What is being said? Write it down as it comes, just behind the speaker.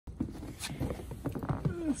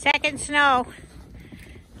Second snow.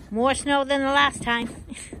 More snow than the last time.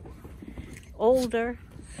 Older.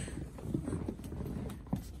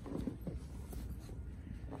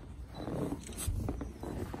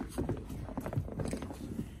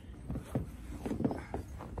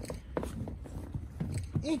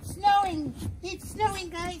 It's snowing. It's snowing,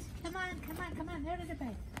 guys. Come on, come on, come on. Out of the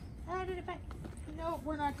bed. Out of the bed. No,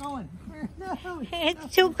 we're not going. No,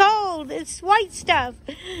 It's too cold. It's white stuff.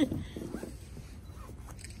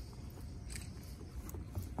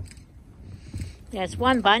 There's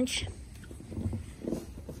one bunch.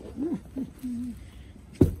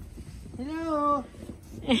 Hello.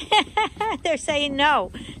 They're saying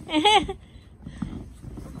no.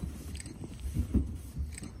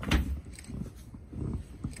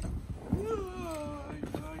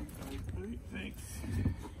 Thanks.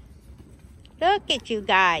 Look at you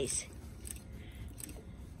guys.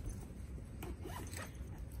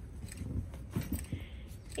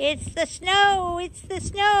 It's the snow. It's the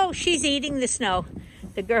snow. She's eating the snow,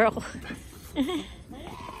 the girl.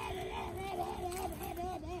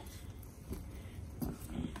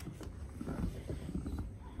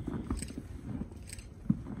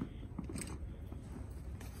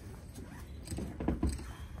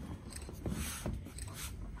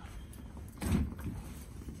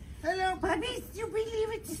 Hello, puppies. Do you believe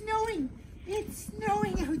it's snowing? It's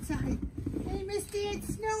snowing outside. Hey, Misty,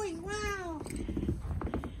 it's snowing. Wow.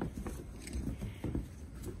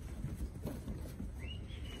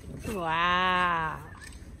 Wow.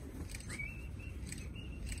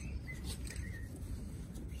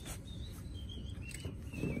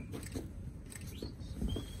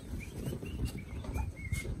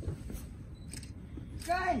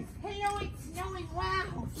 Guys, hello, it's snowing.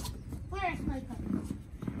 Wow. Where's my puppy?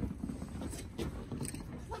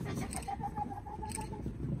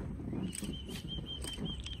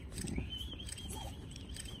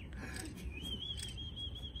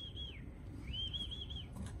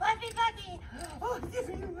 Puppy. Oh,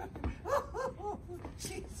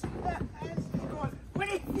 she's going. What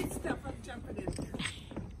is this stuff I'm jumping in?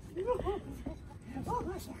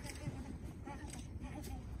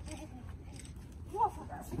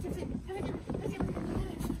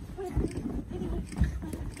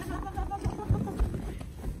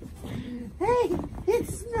 Hey,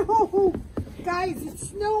 it's snow! Guys, it's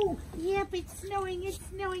snow! Yep, it's snowing, it's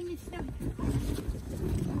snowing, it's snowing.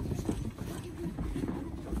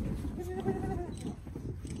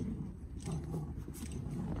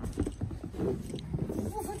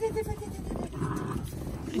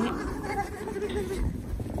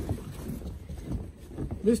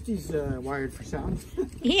 Misty's wired for sound.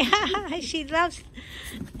 Yeah, she loves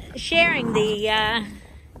sharing the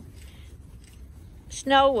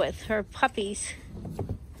snow with her puppies.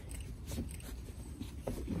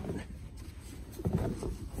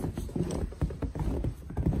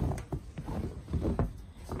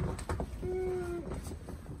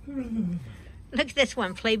 Look at this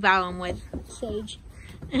one play bowling with Sage.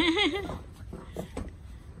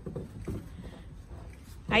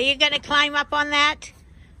 Are you going to climb up on that?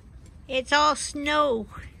 It's all snow.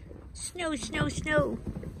 Snow, snow, snow.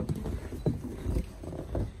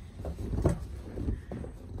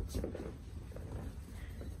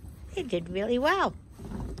 They did really well.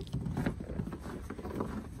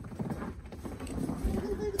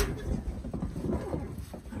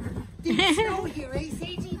 Deep snow here, eh,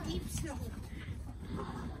 Sagey? Deep snow.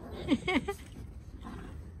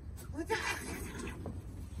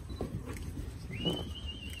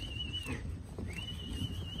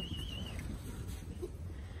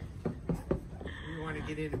 You want to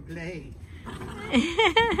get in and play?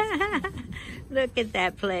 Look at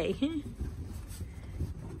that play.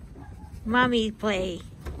 Mommy play.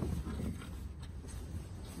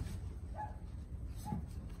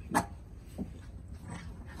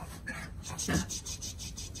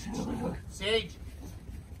 Sage,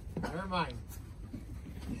 never mind.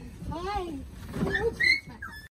 Hi.